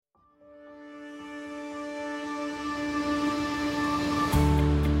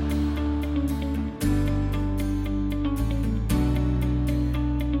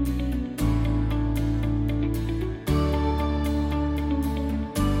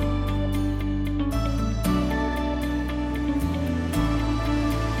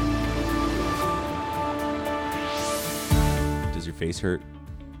face hurt?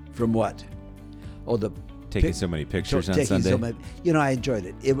 From what? Oh, the Taking so many pictures on taking Sunday? I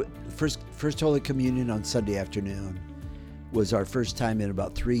enjoyed it. First Holy Communion on Sunday afternoon was our first time in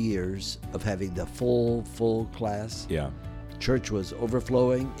about 3 years of having the full class. Yeah. Church was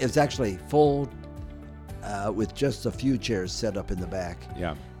overflowing. It was actually full with just a few chairs set up in the back.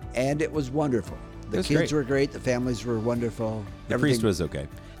 Yeah. And it was wonderful. The kids were great. The families were wonderful. The priest was okay.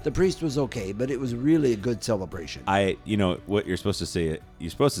 The priest was okay, but it was really a good celebration. What you're supposed to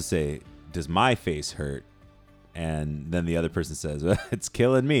say, does my face hurt? And then the other person says, well, it's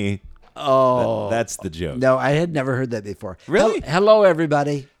killing me. Oh. That's the joke. No, I had never heard that before. Really? Hello,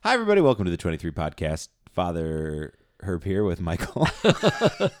 everybody. Hi, everybody. Welcome to the 23 podcast. Father Herb here with Michael.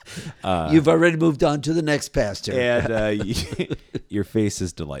 You've already moved on to the next pastor. And your face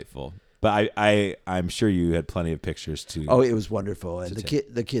is delightful. But I'm sure you had plenty of pictures too. Oh, it was wonderful. And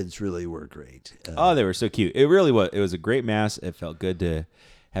the kids really were great. They were so cute. It really was. It was a great mass. It felt good to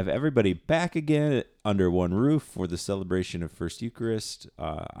have everybody back again under one roof for the celebration of First Eucharist.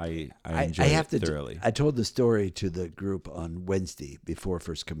 I enjoyed it thoroughly. I told the story to the group on Wednesday before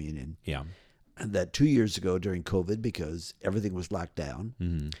First Communion. Yeah. That 2 years ago during COVID, because everything was locked down,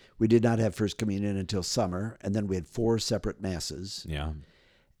 mm-hmm. we did not have First Communion until summer, and then we had 4 separate masses. Yeah.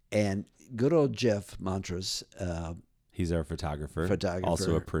 And good old Jeff Montres. He's our photographer.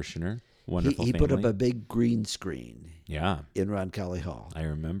 Also a parishioner. Wonderful he family. put up a big green screen. Yeah. In Roncalli Hall. I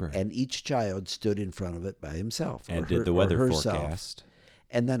remember. And each child stood in front of it by himself. And did the weather forecast.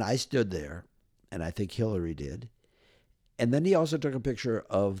 And then I stood there, and I think Hillary did. And then he also took a picture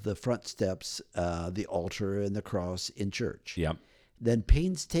of the front steps, the altar and the cross in church. Yep. Then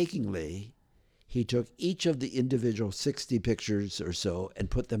painstakingly, he took each of the individual 60 pictures or so and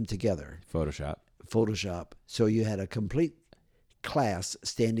put them together. Photoshop. So you had a complete class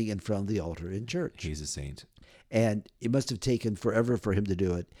standing in front of the altar in church. He's a saint. And it must have taken forever for him to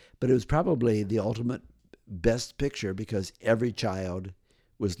do it. But it was probably the ultimate best picture because every child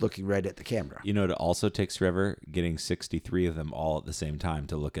was looking right at the camera. You know, it also takes forever getting 63 of them all at the same time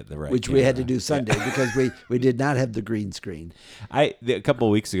to look at the right Which camera. we had to do Sunday because we did not have the green screen. A couple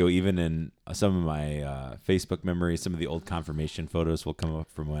of weeks ago, even in some of my Facebook memories, some of the old confirmation photos will come up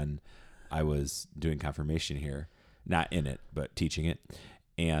from when I was doing confirmation here. Not in it, but teaching it.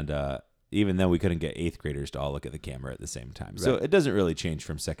 And even then, we couldn't get 8th graders to all look at the camera at the same time. Right. So it doesn't really change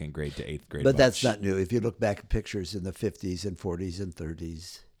from 2nd grade to 8th grade. But that's not new. If you look back at pictures in the 50s and 40s and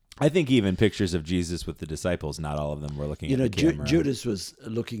 30s. I think even pictures of Jesus with the disciples, not all of them were looking at the camera. Judas was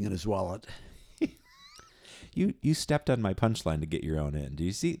looking in his wallet. You stepped on my punchline to get your own in. Do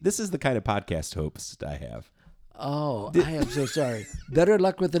you see? This is the kind of podcast host I have. Oh, I am so sorry. Better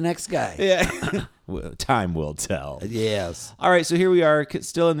luck with the next guy. Yeah. Well, time will tell. Yes. All right, so here we are,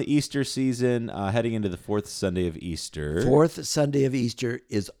 still in the Easter season, heading into the 4th Sunday of Easter. 4th Sunday of Easter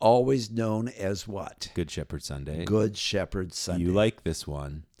is always known as what? Good Shepherd Sunday. Good Shepherd Sunday. You like this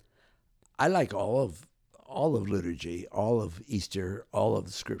one? I like all of liturgy, all of Easter, all of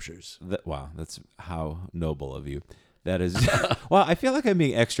the scriptures. Wow, that's how noble of you. That is, well, I feel like I'm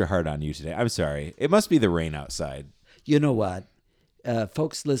being extra hard on you today. I'm sorry. It must be the rain outside. You know what?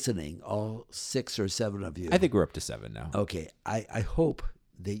 Folks listening, all 6 or 7 of you. I think we're up to 7 now. Okay. I hope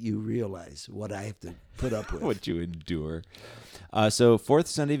that you realize what I have to put up with. What you endure. So 4th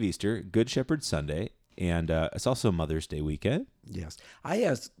Sunday of Easter, Good Shepherd Sunday, and it's also Mother's Day weekend. Yes. I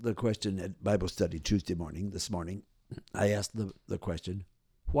asked the question at Bible study this morning. I asked the question,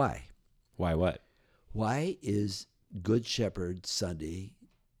 why? Why what? Why is Good Shepherd Sunday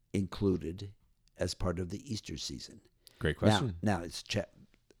included as part of the Easter season? Great question. Now it's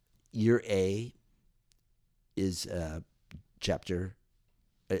year A is chapter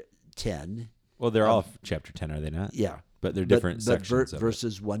 10. Well, they're all chapter 10, are they not? Yeah. But they're different sections.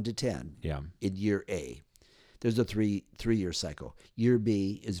 Verses 1 to 10. Yeah. In year A. There's a three-year cycle. Year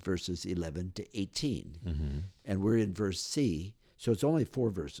B is verses 11 to 18. Mm-hmm. And we're in verse C, so it's only 4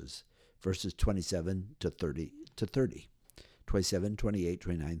 verses. Verses 27 to 30. 27, 28,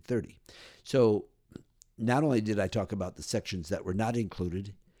 29, 30. So not only did I talk about the sections that were not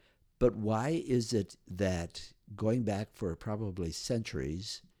included, but why is it that going back for probably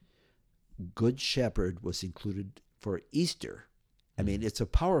centuries, Good Shepherd was included for Easter? I mean, it's a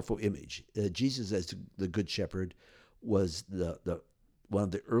powerful image. Jesus as the Good Shepherd was the one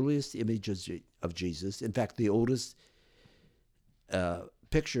of the earliest images of Jesus. In fact, the oldest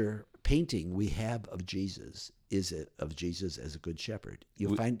painting we have of Jesus is of Jesus as a Good Shepherd.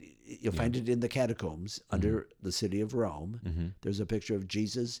 You'll find it in the catacombs under the city of Rome. Mm-hmm. There's a picture of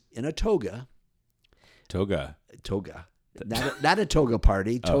Jesus in a toga. Toga. Not a toga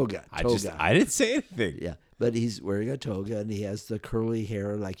party. Toga. I didn't say anything. Yeah. But he's wearing a toga, and he has the curly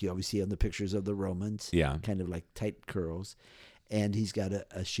hair like you always see on the pictures of the Romans. Yeah. Kind of like tight curls. And he's got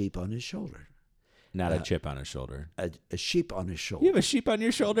a sheep on his shoulder. Not a chip on his shoulder. A sheep on his shoulder. You have a sheep on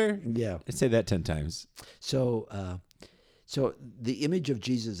your shoulder? Yeah. I say that 10 times. So the image of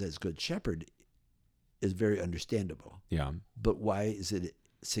Jesus as Good Shepherd is very understandable. Yeah. But why is it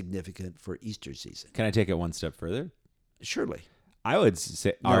significant for Easter season? Can I take it one step further? Surely. I would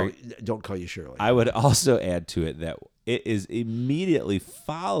say, No, don't call you Shirley. I would also add to it that it is immediately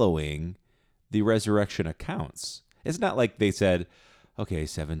following the resurrection accounts. It's not like they said, okay,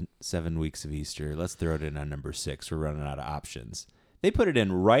 seven weeks of Easter, let's throw it in on number 6. We're running out of options. They put it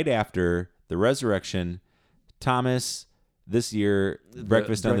in right after the resurrection, Thomas, this year,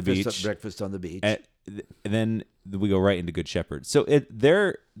 breakfast on the beach. Breakfast on the beach. And then we go right into Good Shepherd. So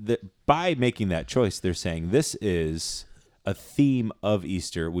by making that choice, they're saying this is a theme of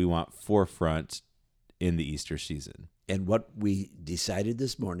Easter we want forefront in the Easter season. And what we decided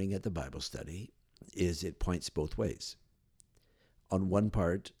this morning at the Bible study is it points both ways. On one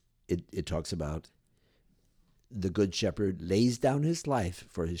part, it talks about the Good Shepherd lays down his life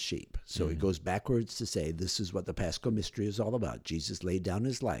for his sheep. So it goes backwards to say this is what the Paschal mystery is all about. Jesus laid down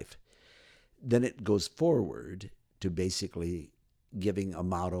his life. Then it goes forward to basically giving a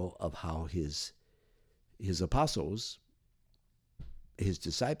model of how his apostles, his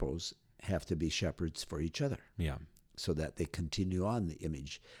disciples, have to be shepherds for each other. Yeah. So that they continue on the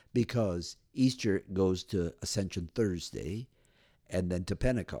image. Because Easter goes to Ascension Thursday and then to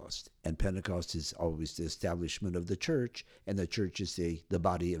Pentecost. And Pentecost is always the establishment of the church, and the church is the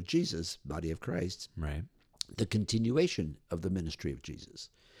body of Jesus, body of Christ. Right. The continuation of the ministry of Jesus.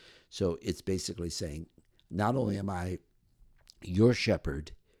 So it's basically saying, not only am I your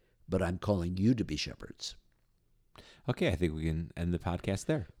shepherd, but I'm calling you to be shepherds. Okay, I think we can end the podcast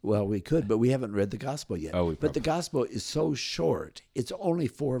there. Well, we could, but we haven't read the gospel yet. Oh, but the gospel is so short. It's only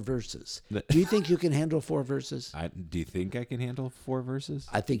 4 verses. Do you think you can handle 4 verses? Do you think I can handle 4 verses?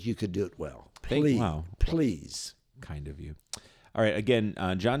 I think you could do it well. Wow. Please. Kind of you. All right, again,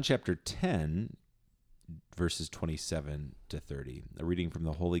 John chapter 10, verses 27 to 30. A reading from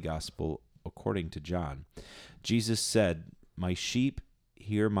the Holy Gospel according to John. Jesus said, "My sheep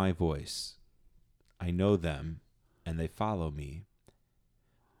hear my voice. I know them, and they follow me.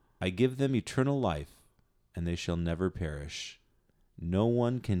 I give them eternal life, and they shall never perish. No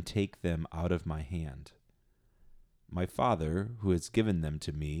one can take them out of my hand. My Father, who has given them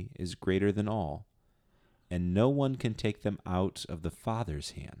to me, is greater than all, and no one can take them out of the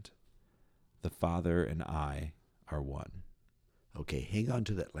Father's hand. The Father and I are one." Okay, hang on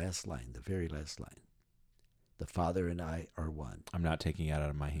to that last line, the very last line. The Father and I are one. I'm not taking it out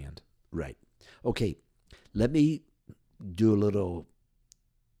of my hand. Right. Okay, let me do a little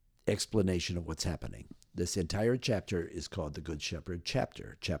explanation of what's happening. This entire chapter is called the Good Shepherd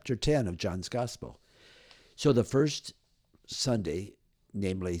chapter 10 of John's Gospel. So the first Sunday,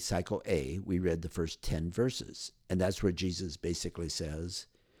 namely cycle A, we read the first 10 verses. And that's where Jesus basically says,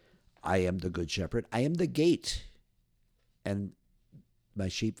 I am the Good Shepherd. I am the gate, and my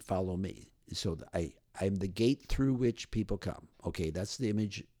sheep follow me. So I am the gate through which people come. Okay, that's the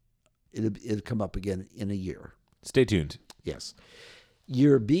image. It'll come up again in a year. Stay tuned. Yes.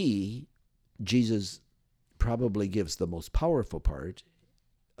 Year B, Jesus probably gives the most powerful part.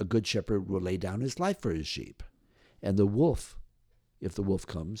 A good shepherd will lay down his life for his sheep. And the wolf, if the wolf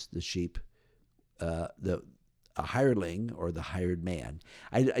comes, the sheep, a hireling or the hired man.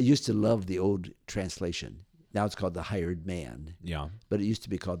 I used to love the old translation. Now it's called the hired man. Yeah. But it used to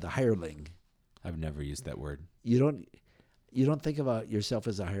be called the hireling. I've never used that word. You don't think about yourself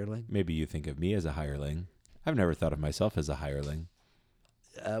as a hireling? Maybe you think of me as a hireling. I've never thought of myself as a hireling.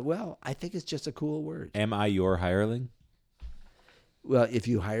 Well, I think it's just a cool word. Am I your hireling? Well, if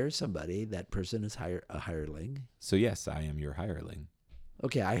you hire somebody, that person is a hireling. So yes, I am your hireling.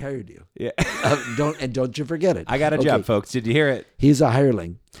 Okay, I hired you. Yeah. Don't you forget it. I got a job, folks. Did you hear it? He's a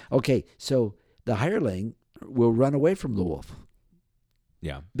hireling. Okay, so the hireling will run away from the wolf.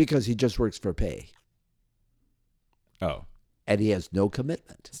 Yeah. Because he just works for pay. Oh. And he has no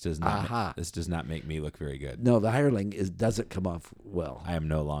commitment. This does not make me look very good. No, the hireling doesn't come off well. I am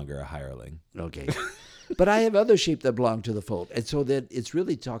no longer a hireling. Okay. But I have other sheep that belong to the fold. And so that it's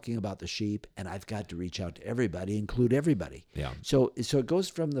really talking about the sheep, and I've got to reach out to everybody, include everybody. Yeah. So it goes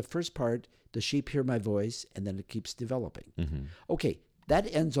from the first part, the sheep hear my voice, and then it keeps developing. Mm-hmm. Okay,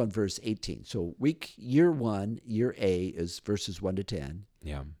 that ends on verse 18. So year 1, year A is verses 1 to 10.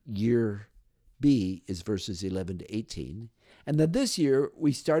 Yeah. Year B is verses 11 to 18. And then this year,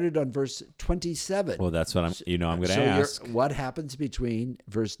 we started on verse 27. Well, that's what I'm going to ask. What happens between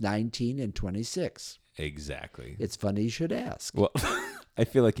verse 19 and 26? Exactly. It's funny you should ask. Well, I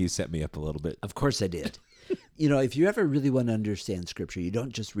feel like you set me up a little bit. Of course I did. If you ever really want to understand Scripture, you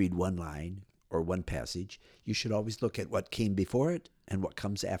don't just read one line or one passage. You should always look at what came before it and what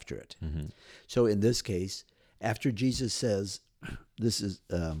comes after it. Mm-hmm. So in this case, after Jesus says, this is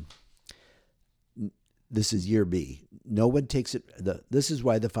year B. No one takes it. This is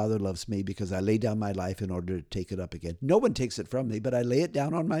why the Father loves me, because I lay down my life in order to take it up again. No one takes it from me, but I lay it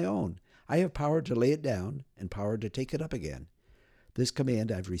down on my own. I have power to lay it down and power to take it up again. This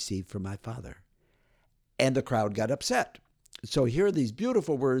command I've received from my Father. And the crowd got upset. So here are these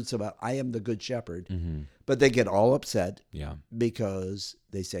beautiful words about I am the good shepherd, but they get all upset because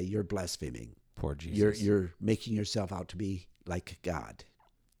they say you're blaspheming. Poor Jesus. You're making yourself out to be like God.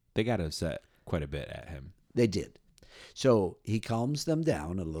 They got upset quite a bit at him. They did. So he calms them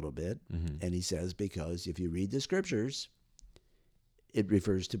down a little bit, and he says, because if you read the Scriptures, it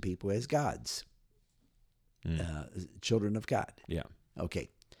refers to people as gods, children of God. Yeah. Okay.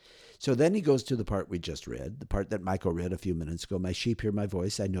 So then he goes to the part we just read, the part that Michael read a few minutes ago. My sheep hear my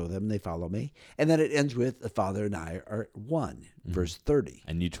voice. I know them. They follow me. And then it ends with the Father and I are one, verse 30.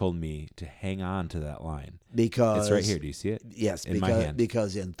 And you told me to hang on to that line. Because it's right here. Do you see it? Yes. In my hand.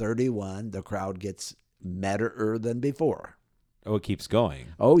 Because in 31, the crowd gets madder than before. Oh, it keeps going.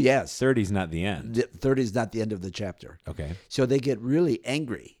 Oh, yes. 30 is not the end. 30 is not the end of the chapter. Okay. So they get really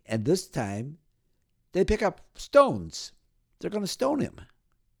angry. And this time, they pick up stones. They're going to stone him.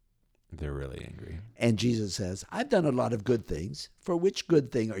 They're really angry. And Jesus says, I've done a lot of good things. For which good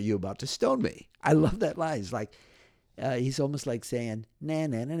thing are you about to stone me? I love that line. It's like, he's almost like saying, nah,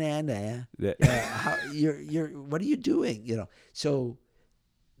 nah, nah, nah, nah. What are you doing? So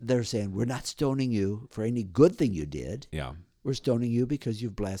they're saying, we're not stoning you for any good thing you did. Yeah. We're stoning you because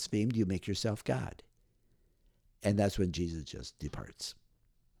you've blasphemed. You make yourself God. And that's when Jesus just departs.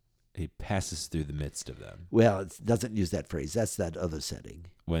 He passes through the midst of them. Well, it doesn't use that phrase. That's that other setting.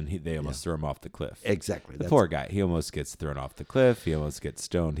 When they almost throw him off the cliff. Exactly. The poor guy. He almost gets thrown off the cliff. He almost gets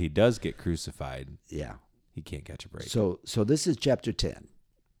stoned. He does get crucified. Yeah. He can't catch a break. So this is chapter 10.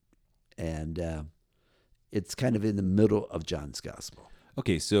 And it's kind of in the middle of John's gospel.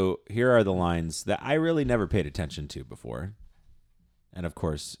 Okay, so here are the lines that I really never paid attention to before. And of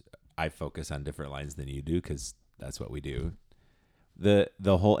course, I focus on different lines than you do because that's what we do.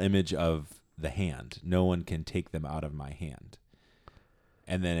 The whole image of the hand. No one can take them out of my hand.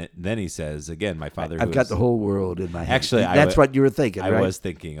 And then he says, again, my Father I've got the whole world in my hand. Actually, that's what you were thinking, right? I was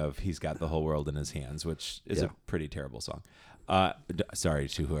thinking of He's Got the Whole World in His Hands, which is a pretty terrible song. Sorry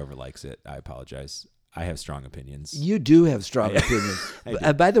to whoever likes it. I apologize. I have strong opinions. You do have strong opinions.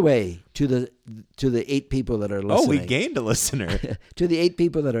 By the way, to the 8 people that are listening. Oh, we gained a listener. To the 8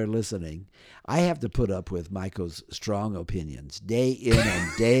 people that are listening, I have to put up with Michael's strong opinions day in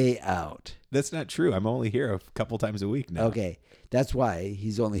and day out. That's not true. I'm only here a couple times a week now. Okay. That's why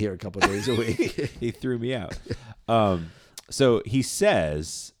he's only here a couple days a week. He threw me out. So he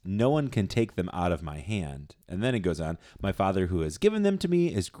says, no one can take them out of my hand. And then he goes on, my Father who has given them to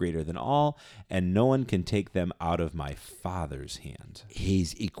me is greater than all, and no one can take them out of my Father's hand.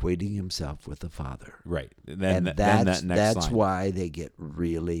 He's equating himself with the Father. Right. And that's why they get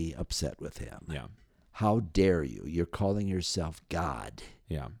really upset with him. Yeah. How dare you? You're calling yourself God.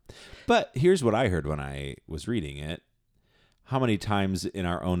 Yeah. But here's what I heard when I was reading it. How many times in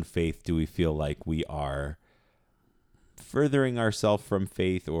our own faith do we feel like we are furthering ourselves from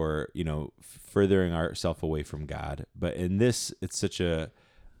faith or, furthering ourselves away from God? But in this, it's such a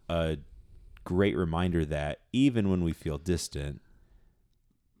great reminder that even when we feel distant,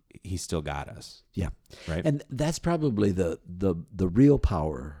 He still got us. Yeah. Right. And that's probably the real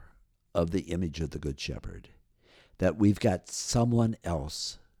power of the image of the Good Shepherd, that we've got someone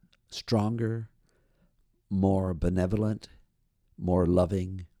else stronger, more benevolent, more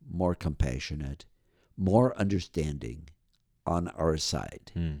loving, more compassionate, more understanding on our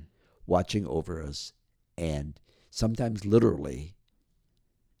side, watching over us, and sometimes literally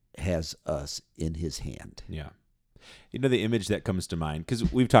has us in His hand. Yeah. The image that comes to mind,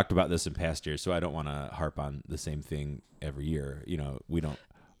 because we've talked about this in past years, so I don't want to harp on the same thing every year. We don't.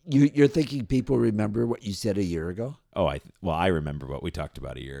 You're thinking people remember what you said a year ago? Oh, I remember what we talked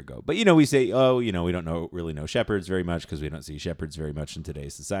about a year ago. But, we say, we don't really know shepherds very much because we don't see shepherds very much in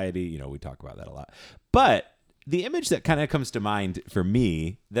today's society. We talk about that a lot. But the image that kind of comes to mind for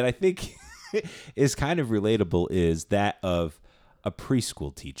me that I think is kind of relatable is that of a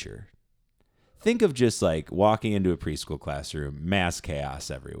preschool teacher. Think of just like walking into a preschool classroom, mass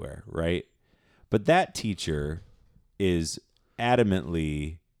chaos everywhere, right? But that teacher is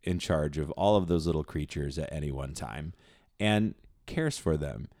adamantly in charge of all of those little creatures at any one time and cares for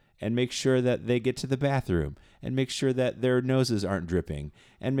them and make sure that they get to the bathroom, and make sure that their noses aren't dripping,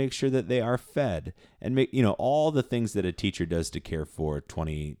 and make sure that they are fed, and make, all the things that a teacher does to care for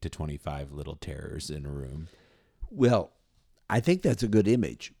 20 to 25 little terrors in a room. Well, I think that's a good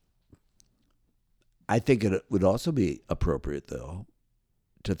image. I think it would also be appropriate, though,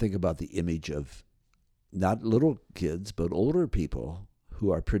 to think about the image of not little kids, but older people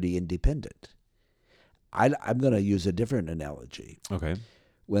who are pretty independent. I'm going to use a different analogy. Okay.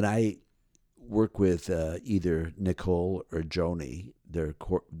 When I work with either Nicole or Joni,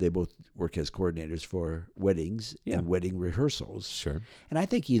 they both work as coordinators for weddings and wedding rehearsals. Sure. And I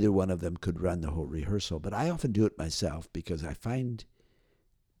think either one of them could run the whole rehearsal, but I often do it myself because I find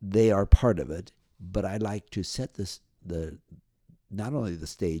they are part of it, but I like to set not only the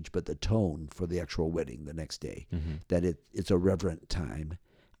stage, but the tone for the actual wedding the next day, that it's a reverent time,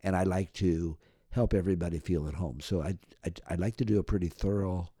 and I like to help everybody feel at home. So I like to do a pretty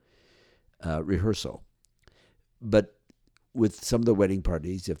thorough rehearsal. But with some of the wedding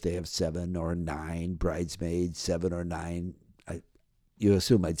parties, if they have 7 or 9 bridesmaids, 7 or 9, you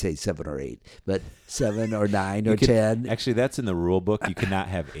assume I'd say 7 or 8, but 7 or 9 or 10. Actually, that's in the rule book. You cannot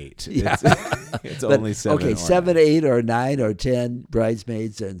have 8. Yeah. It's only 7. Okay, 7, 8, or 9 or 10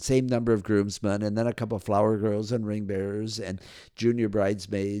 bridesmaids, and same number of groomsmen, and then a couple of flower girls and ring bearers and junior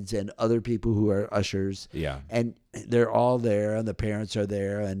bridesmaids and other people who are ushers. Yeah. And they're all there, and the parents are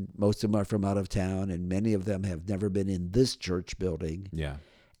there, and most of them are from out of town, and many of them have never been in this church building. Yeah.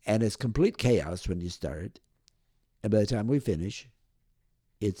 And it's complete chaos when you start. And by the time we finish,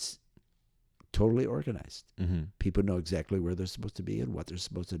 it's totally organized. Mm-hmm. People know exactly where they're supposed to be and what they're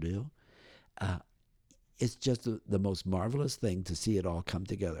supposed to do. It's just the most marvelous thing to see it all come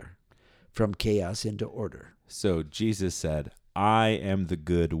together from chaos into order. So Jesus said, I am the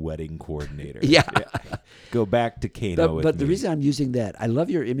good wedding coordinator. Yeah. Go back to Cana with but me. the reason I'm using that, I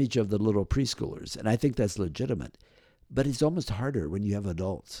love your image of the little preschoolers, and I think that's legitimate. But it's almost harder when you have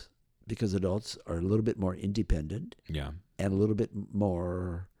adults, because adults are a little bit more independent. Yeah. And a little bit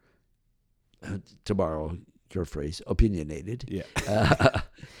more, to borrow your phrase, opinionated. Yeah.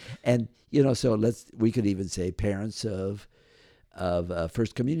 And so we could even say parents of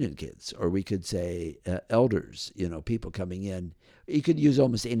First Communion kids, or we could say elders. People coming in. You could use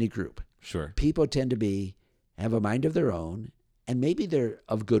almost any group. Sure. People tend to have a mind of their own, and maybe they're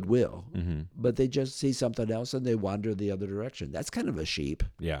of goodwill, but they just see something else and they wander the other direction. That's kind of a sheep.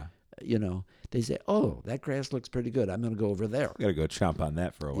 Yeah. They say, oh, that grass looks pretty good. I'm going to go over there. Got to go chomp on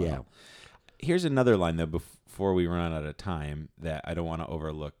that for a while. Yeah. Here's another line, though, before we run out of time, that I don't want to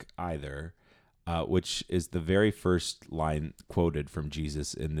overlook either, which is the very first line quoted from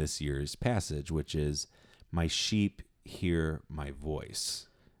Jesus in this year's passage, which is, my sheep hear my voice.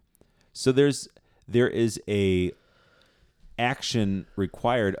 So there is a action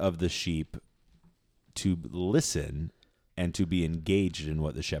required of the sheep to listen and to be engaged in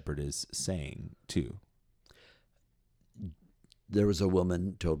what the shepherd is saying, too. There was a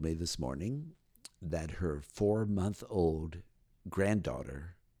woman told me this morning that her 4-month-old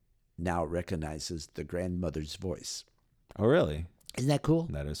granddaughter now recognizes the grandmother's voice. Oh, really? Isn't that cool?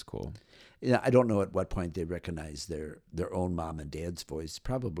 That is cool. I don't know at what point they recognize their own mom and dad's voice,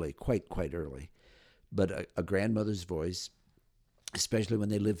 probably quite early. But a grandmother's voice, especially when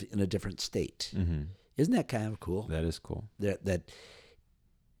they live in a different state. Mm-hmm. Isn't that kind of cool? That is cool. That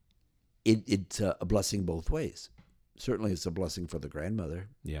it's a blessing both ways. Certainly it's a blessing for the grandmother.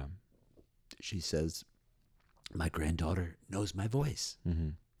 Yeah. She says, my granddaughter knows my voice. Mm-hmm.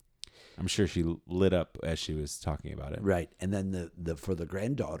 I'm sure she lit up as she was talking about it. Right. And then for the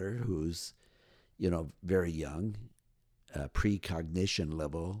granddaughter, who's, very young, precognition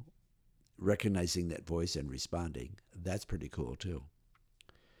level, recognizing that voice and responding, that's pretty cool too.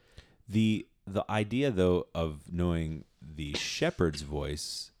 The idea, though, of knowing the shepherd's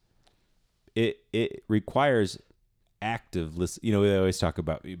voice, it requires active listen. We always talk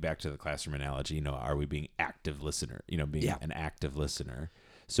about, back to the classroom analogy, are we being active listener, being an active listener.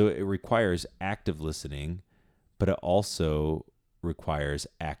 So it requires active listening, but it also requires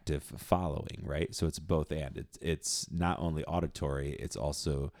active following, right? So it's both and. It's not only auditory, it's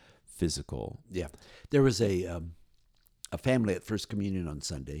also physical. Yeah. There was a family at First Communion on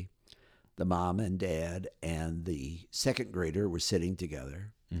Sunday. The mom and dad and the second grader were sitting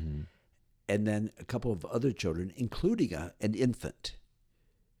together. Mm-hmm. And then a couple of other children, including an infant.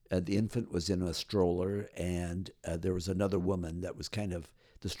 The infant was in a stroller, and there was another woman that was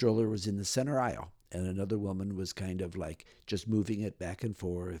the stroller was in the center aisle, and another woman was kind of like just moving it back and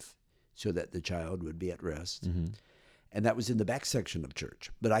forth so that the child would be at rest. Mm-hmm. And that was in the back section of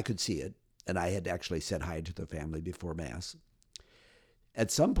church, but I could see it, and I had actually said hi to the family before Mass.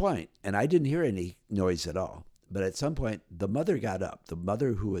 At some point, and I didn't hear any noise at all, but at some point, the mother got up. The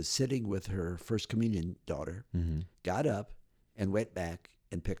mother who was sitting with her first communion daughter got up and went back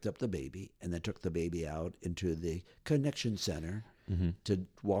and picked up the baby and then took the baby out into the connection center to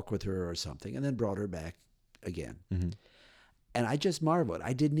walk with her or something, and then brought her back again. And I just marveled.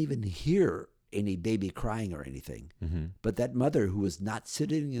 I didn't even hear any baby crying or anything. But that mother who was not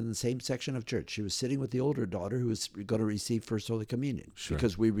sitting in the same section of church, she was sitting with the older daughter who was going to receive First Holy Communion. Sure.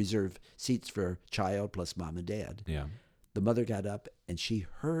 Because we reserve seats for child plus mom and dad. Yeah. The mother got up and she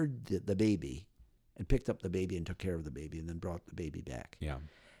heard the baby and picked up the baby and took care of the baby and then brought the baby back. Yeah.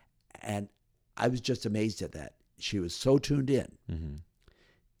 And I was just amazed at that. She was so tuned in.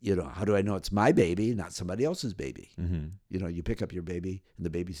 You know, how do I know it's my baby, not somebody else's baby? You know, you pick up your baby and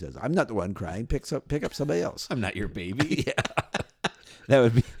the baby says, I'm not the one crying. Pick up somebody else. I'm not your baby.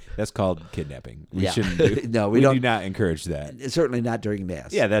 That's called kidnapping. We shouldn't do. No, we don't do not encourage that. Certainly not during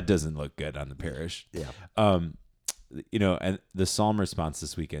Mass. Yeah, that doesn't look good on the parish. Yeah. You know, and the psalm response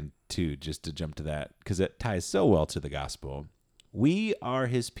this weekend too, just to jump to that, because it ties so well to the gospel. We are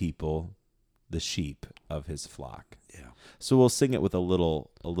his people, the sheep of his flock. Yeah. So we'll sing it with a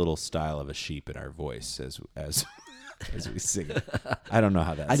little style of a sheep in our voice as we sing it. I don't know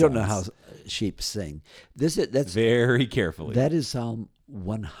how that. I don't know how sheep sing. That's very carefully. That is Psalm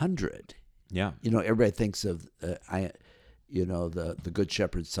 100. Yeah. You know, everybody thinks of the Good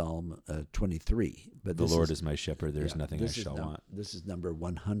Shepherd Psalm 23, but the Lord is my shepherd; there's nothing I shall want. This is number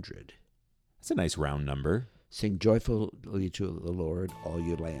 100. That's a nice round number. Sing joyfully to the Lord, all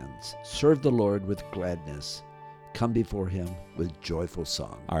you lands. Serve the Lord with gladness. Come before him with joyful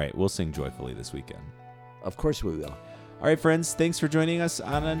song. All right, we'll sing joyfully this weekend. Of course we will. All right, friends, thanks for joining us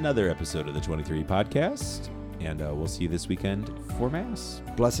on another episode of the 23 Podcast, and we'll see you this weekend for Mass.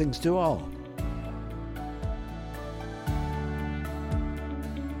 Blessings to all.